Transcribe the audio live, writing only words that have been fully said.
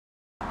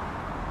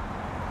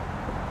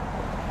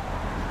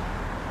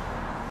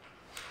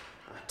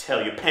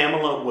tell you,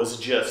 Pamela was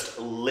just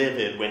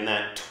livid when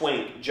that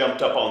twink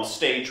jumped up on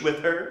stage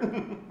with her.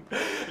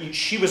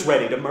 She was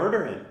ready to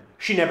murder him.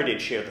 She never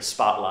did share the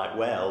spotlight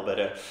well,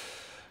 but,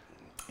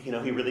 you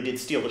know, he really did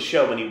steal the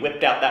show when he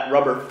whipped out that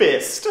rubber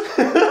fist.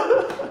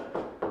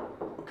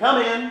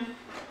 Come in.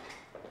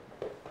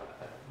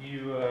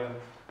 You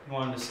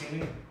wanted to see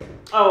me?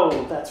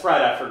 Oh, that's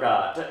right, I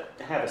forgot.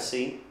 Have a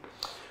seat.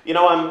 You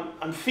know,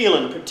 I'm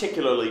feeling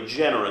particularly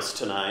generous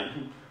tonight.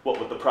 What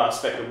with the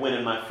prospect of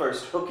winning my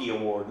first Hookie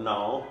Award and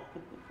all.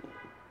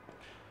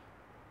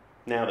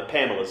 Now that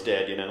Pamela's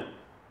dead, you know.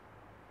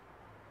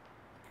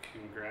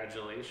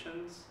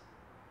 Congratulations.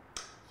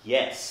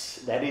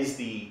 Yes, that is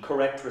the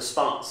correct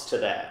response to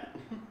that.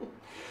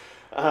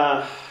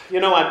 You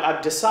know,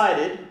 I've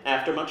decided,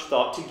 after much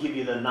thought, to give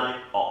you the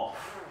night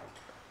off.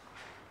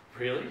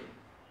 Really?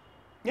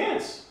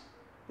 Yes.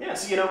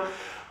 Yes, you know,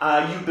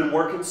 you've been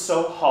working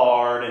so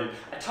hard, and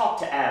I talked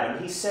to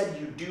Adam. He said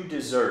you do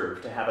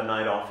deserve to have a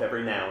night off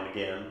every now and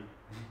again.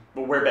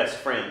 But we're best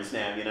friends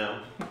now, you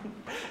know.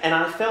 And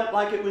I felt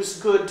like it was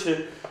good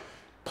to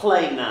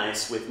play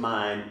nice with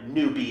my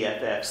new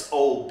BFF's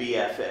old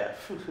BFF.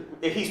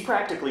 He's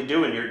practically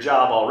doing your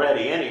job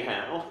already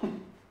anyhow.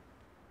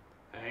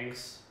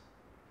 Thanks.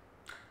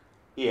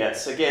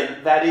 Yes,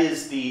 again, that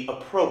is the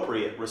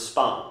appropriate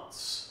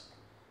response.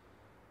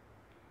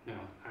 No,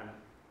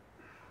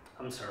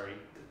 I'm sorry.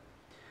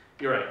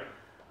 You're right.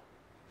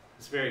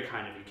 It's very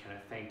kind of you,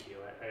 Kenneth. Thank you.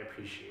 I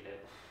appreciate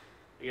it.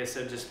 I guess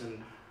I've just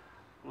been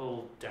a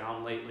little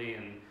down lately,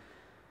 and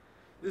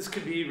this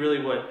could be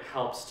really what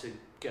helps to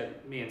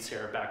get me and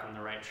Sarah back on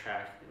the right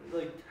track.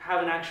 Like,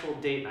 have an actual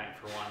date night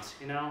for once,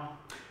 you know?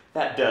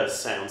 That does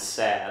sound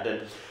sad,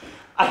 and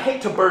I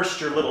hate to burst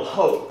your little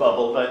hope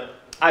bubble, but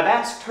I've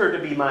asked her to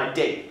be my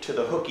date to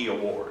the Hookie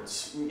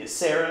Awards.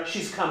 Sarah,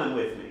 she's coming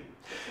with me.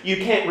 You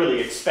can't really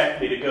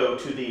expect me to go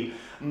to the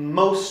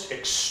most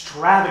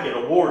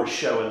extravagant award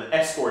show in the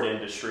escort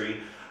industry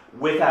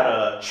without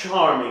a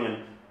charming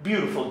and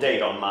beautiful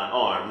date on my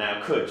arm,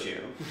 now could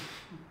you?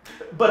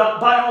 But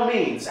by all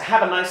means,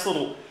 have a nice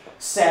little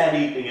sad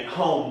evening at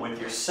home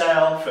with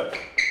yourself.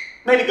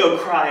 Maybe go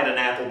cry at an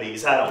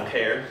Applebee's, I don't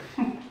care.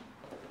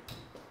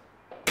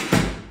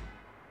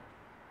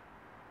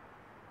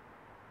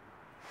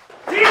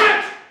 Damn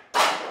it!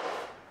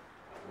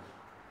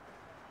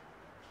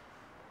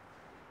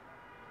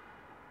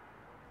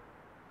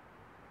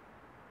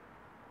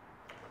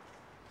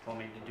 Want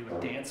me to do a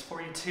dance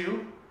for you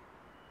too?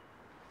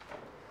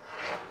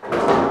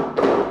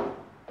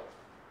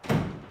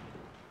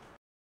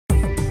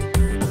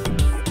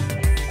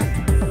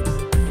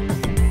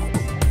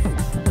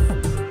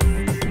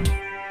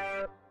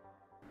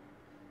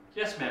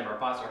 Yes, ma'am, our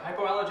pots are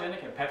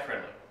hypoallergenic and pet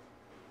friendly.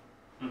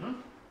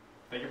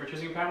 Thank you for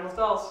choosing Pamela's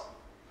Dolls.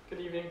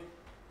 Good evening.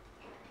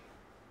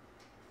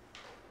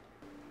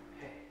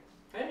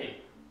 Hey.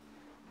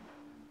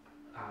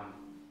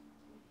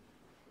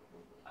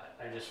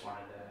 I just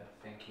wanted to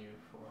thank you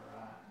for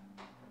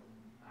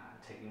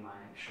taking my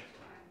shift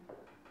tonight.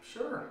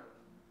 Sure.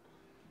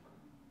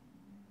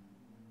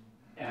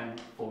 And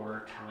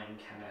for telling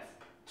Kenneth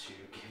to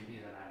give me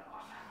the night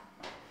off.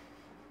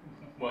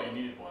 Well, you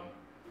needed one.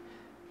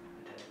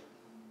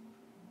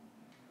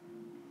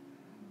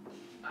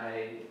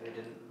 I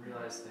didn't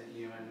realize that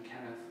you and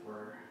Kenneth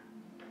were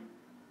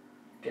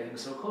getting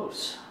so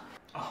close.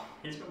 Oh,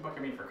 he's been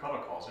booking me for cuddle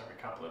calls every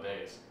couple of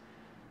days.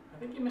 I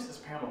think he misses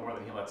Pamela more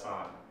than he lets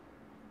on.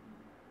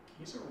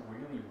 He's a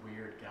really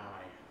weird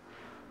guy.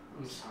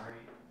 I'm sorry.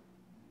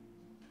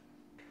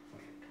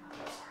 I'm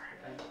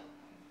sorry.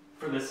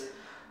 For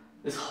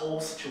this whole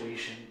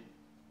situation.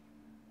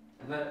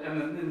 And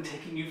then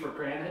taking you for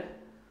granted.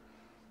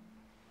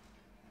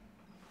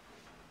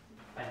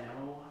 I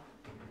know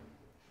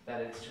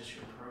that it's just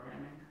your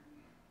programming.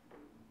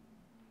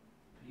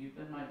 But you've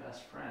been my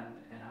best friend,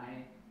 and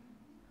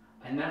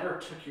I never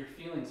took your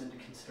feelings into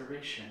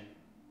consideration.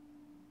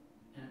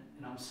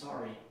 And I'm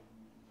sorry.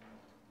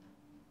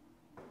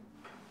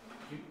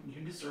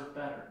 You deserve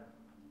better.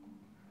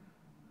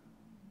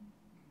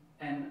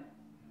 And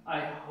I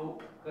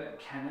hope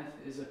that Kenneth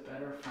is a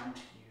better friend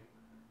to you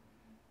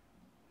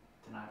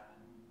than I've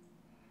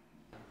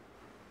been.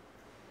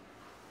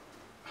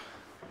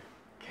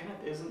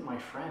 Kenneth isn't my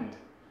friend.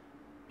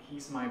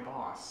 He's my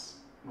boss.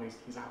 Well,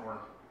 he's our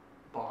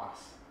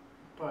boss.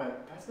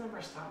 But that's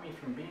never stopped me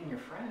from being your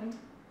friend.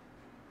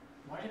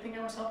 Why do you think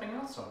I was helping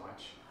out so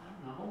much? I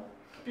don't know.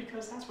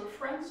 Because that's what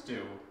friends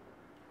do.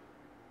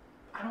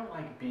 I don't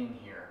like being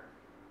here.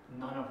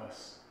 None of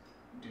us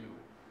do.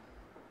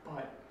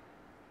 But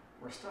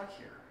we're stuck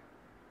here.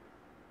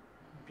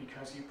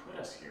 Because you put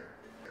us here.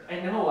 I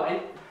know,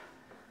 I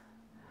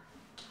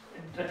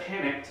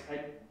panicked.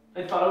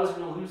 I thought I was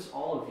going to lose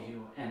all of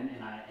you, and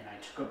I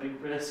took a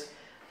big risk,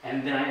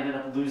 and then I ended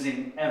up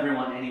losing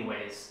everyone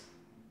anyways.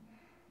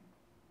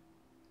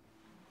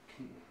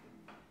 Can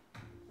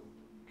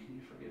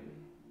you forgive me?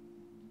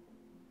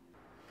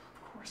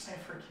 Of course I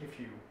forgive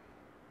you.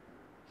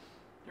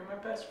 You're my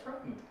best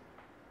friend.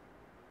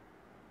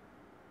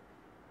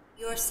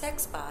 Your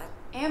sex bot,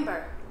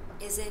 Amber,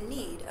 is in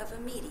need of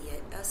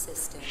immediate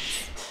assistance.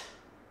 Shit.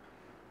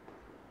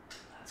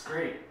 That's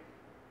great.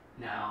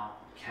 Now,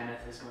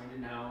 Kenneth is going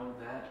to know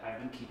that I've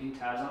been keeping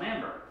tabs on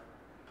Amber.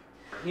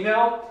 You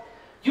know,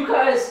 you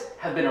guys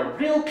have been a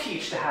real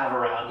peach to have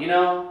around, you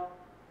know?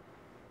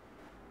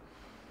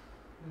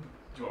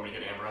 Do you want me to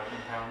get Amber out of the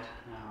impound?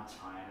 No, it's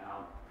fine.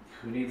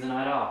 Who needs a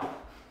night off?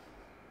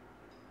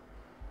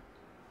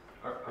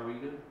 Are we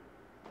good?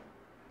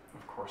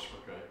 Of course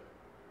we're good.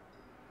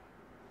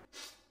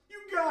 You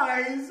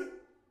guys!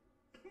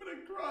 I'm gonna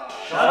cry.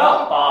 Shut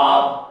up,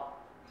 Bob!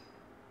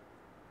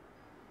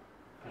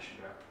 I should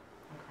go.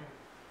 Okay.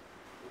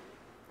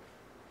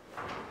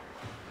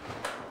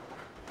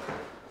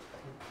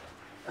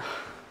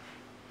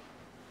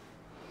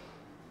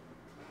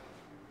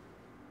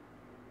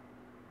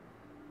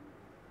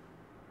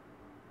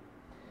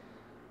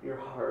 You're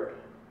hard.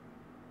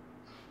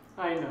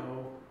 I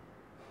know.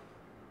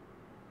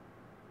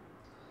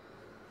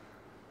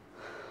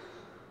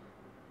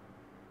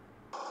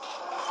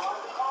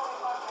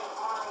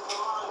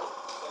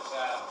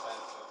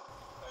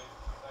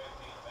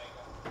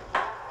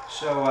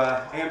 So,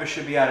 Amber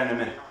should be out in a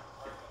minute.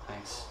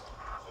 Thanks.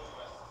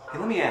 Hey,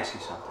 let me ask you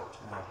something.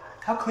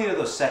 How clean are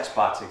those sex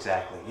bots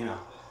exactly? You know,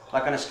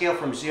 like on a scale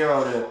from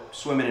 0 to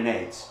swimming in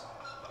AIDS.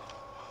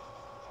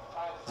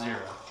 0.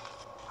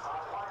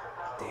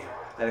 Damn,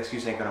 that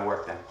excuse ain't gonna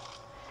work then.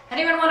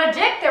 Anyone want a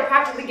dick? They're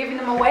practically giving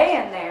them away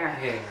in there.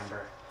 Hey,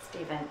 Amber.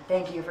 Stephen,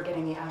 thank you for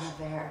getting me out of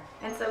there.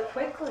 And so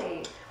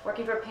quickly.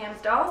 Working for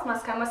Pam's Dolls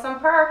must come with some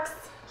perks.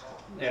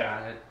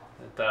 Yeah, it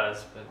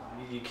does, but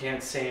you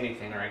can't say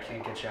anything or I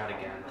can't get you out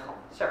again.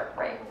 Sure,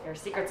 right. Your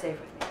secret's safe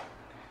with me.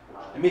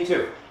 And me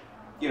too.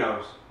 You know,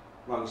 as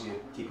long as you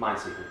keep mine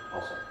secret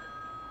also.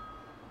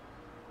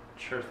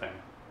 Sure thing.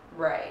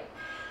 Right.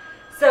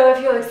 So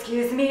if you'll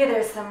excuse me,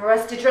 there's some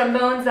rusty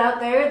trombones out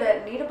there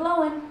that need a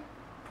blowing.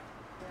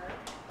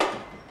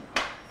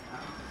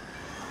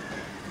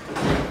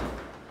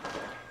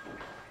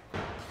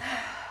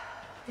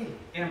 Hey,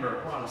 Amber,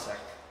 hold on a sec.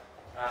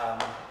 How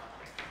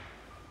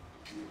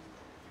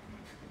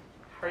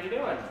are you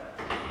doing?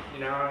 You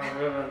know,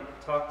 we haven't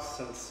talked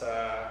since, we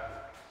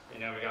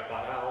got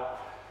bought out.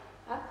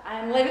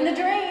 I'm living the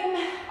dream.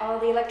 All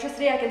the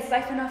electricity I can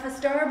siphon off of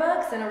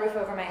Starbucks and a roof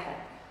over my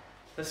head.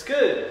 That's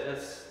good.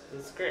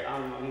 That's great.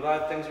 I'm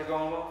glad things are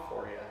going well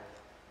for you.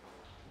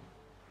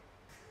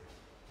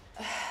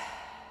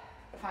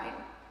 Fine.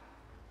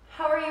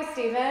 How are you,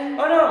 Stephen?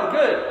 Oh no, I'm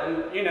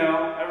good.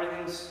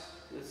 Everything's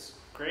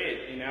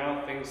great.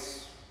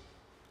 Things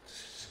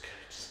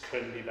just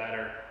couldn't be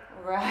better.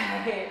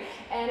 Right.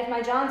 And if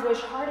my Johns wish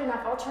hard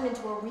enough, I'll turn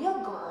into a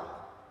real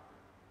girl.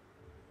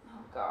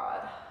 Oh,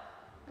 God.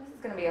 This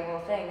is gonna be a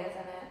whole thing, isn't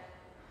it?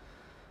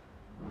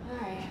 All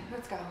right,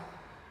 let's go.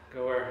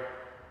 Go where?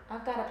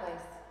 I've got a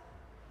place.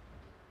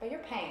 But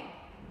you're paying.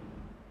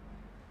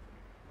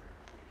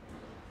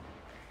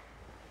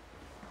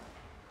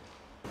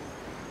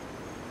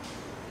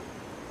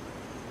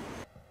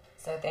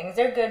 So things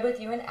are good with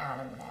you and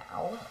Adam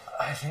now.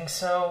 I think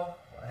so.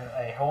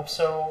 I hope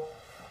so.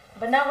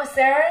 But not with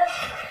Sarah?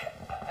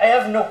 I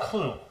have no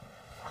clue.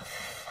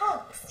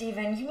 Fuck,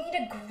 Stephen, you need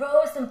to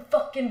grow some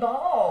fucking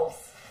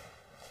balls.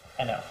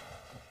 I know.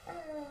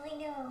 Oh, I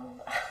know.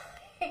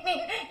 I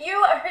mean, you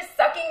are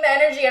sucking the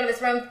energy out of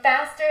this room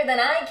faster than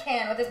I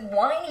can with this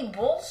whiny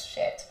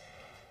bullshit.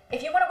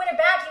 If you want to win her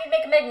back, you need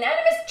to make a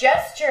magnanimous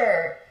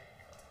gesture.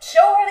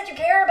 Show her that you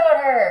care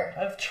about her.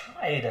 I've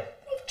tried.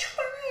 You've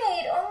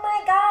tried. Oh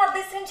my God,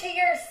 listen to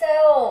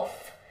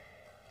yourself.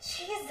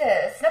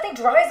 Jesus, nothing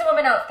drives a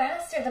woman out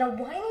faster than a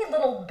whiny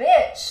little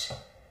bitch.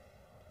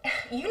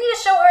 You need to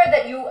show her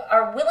that you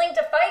are willing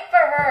to fight for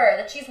her,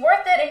 that she's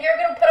worth it and you're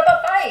going to put up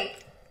a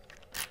fight.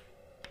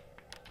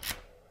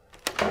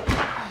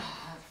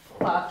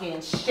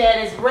 Fucking shit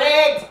is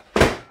rigged.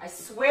 I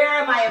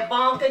swear on my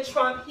Ivanka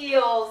Trump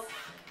heels,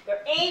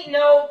 there ain't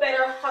no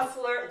better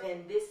hustler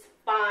than this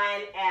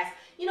fine ass.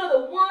 You know,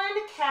 the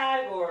one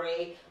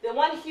category, the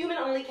one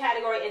human-only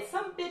category, and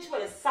some bitch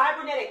with a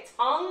cybernetic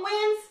tongue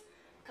wins?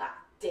 God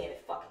damn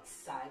it, fucking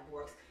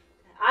cyborgs.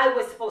 I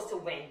was supposed to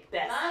win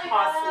best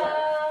hustler.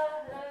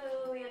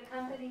 Hello, we have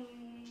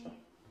company.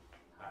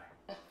 Hi.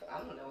 I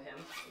don't know him.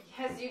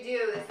 Yes, you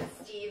do. This is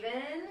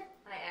Steven,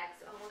 my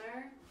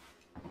ex-owner.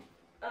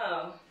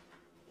 Oh,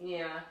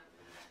 yeah.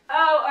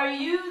 Oh, are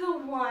you the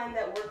one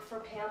that worked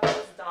for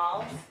Pamela's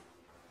Dolls?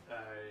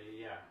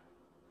 Yeah.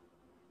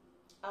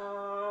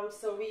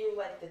 So were you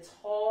like the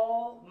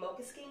tall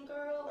mocha skin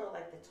girl or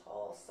like the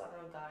tall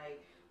southern guy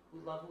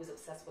who was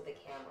obsessed with the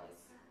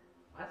cameras?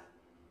 What?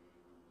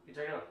 You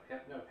talking about?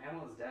 No,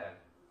 Pamela's dead.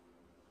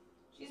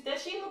 She's dead.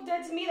 She didn't look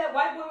dead to me. That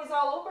white boy was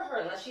all over her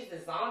unless she's a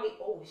zombie.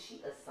 Oh, is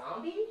she a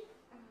zombie?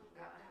 Oh,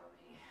 God, help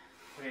me.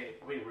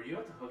 Wait, were you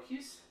at the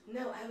Hookies?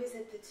 No, I was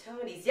at the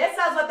Tonys. Yes,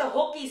 I was at the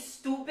Hookies,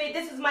 stupid.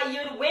 This was my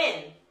year to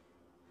win.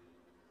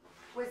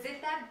 Was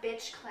it that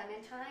bitch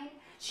Clementine?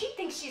 She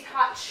thinks she's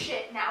hot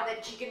shit now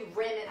that she can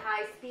rim at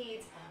high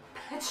speeds,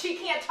 but she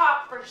can't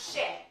talk for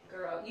shit.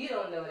 Girl, you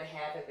don't know the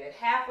half of it.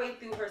 Halfway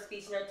through her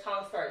speech and her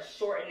tongue started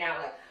shorting out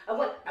like, I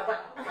want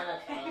a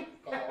tango.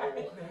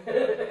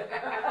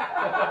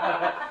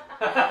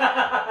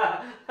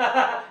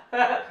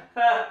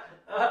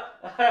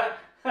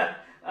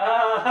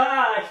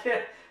 I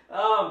can't,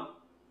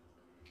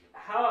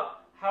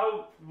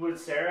 how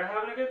was Sarah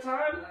having a good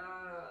time?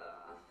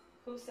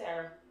 Who's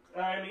Sarah?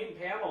 I mean,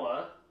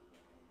 Pamela.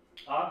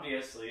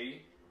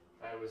 Obviously,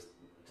 I was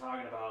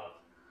talking about.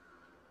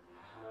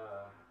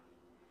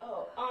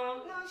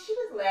 No, she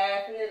was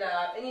laughing it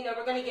up, and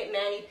we're gonna get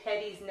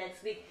mani-pedis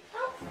next week. I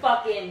don't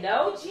fucking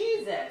know,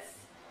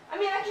 Jesus. I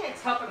mean, I can't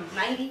tell from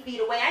 90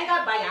 feet away. I ain't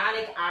got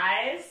bionic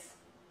eyes.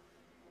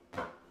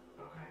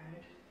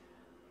 Okay.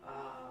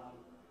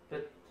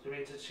 But I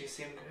mean, did she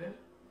seem good?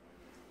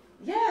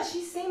 Yeah,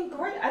 she seemed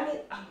great. I mean,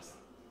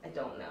 I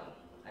don't know.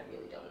 I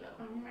really don't know.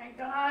 Oh my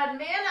God,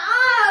 man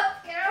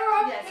up! Get her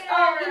up Yes. here.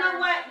 Oh, you know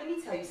what? Let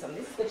me tell you something.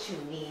 This is what you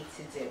need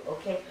to do,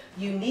 okay?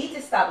 You need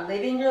to stop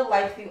living your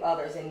life through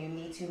others, and you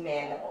need to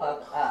man the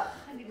fuck up.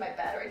 I need my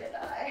battery to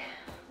die.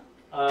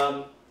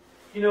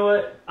 You know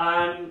what?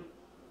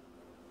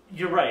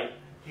 You're right.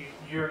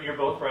 You're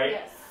both right.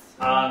 Yes.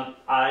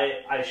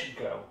 I should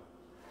go.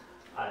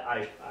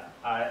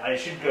 I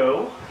should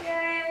go.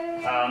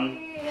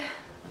 Yay!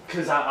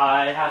 Because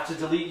I have to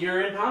delete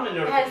your impoundment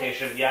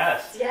notification.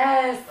 Yes.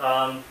 Yes.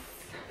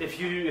 If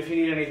you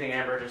need anything,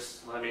 Amber,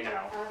 just let me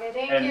know. Okay,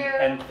 thank and, you.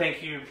 And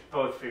thank you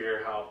both for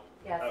your help.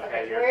 Yes, Okay,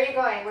 okay. Where are you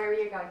going? Where are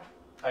you going?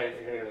 I think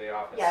I'm going to the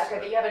office. Yeah, okay,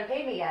 but you haven't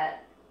paid me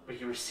yet. But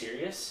you were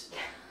serious?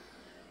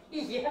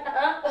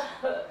 Yeah.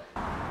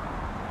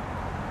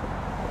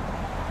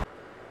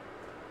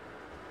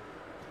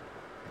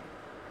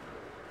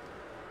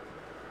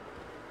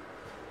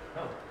 Oh.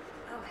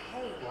 Oh,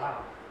 hey.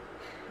 Wow.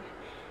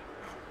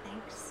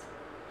 Thanks.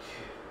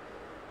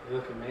 You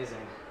look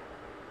amazing.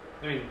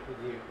 I mean,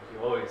 you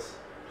always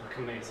look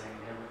amazing.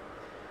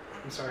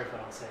 I'm sorry if I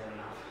don't say it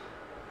enough.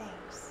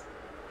 Thanks.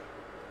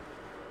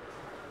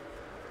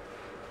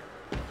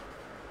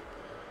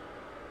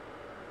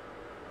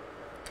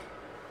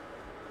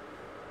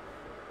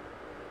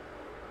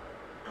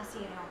 I'll see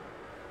you at home.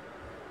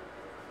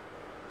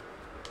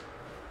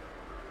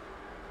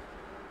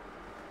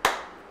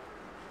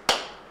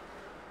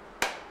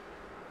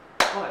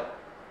 What?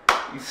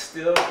 You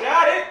still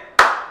got it?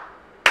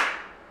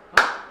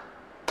 Huh?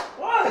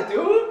 What,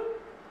 dude?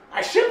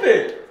 I ship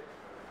it.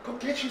 Go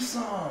get you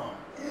some.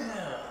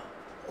 Yeah.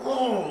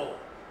 Oh.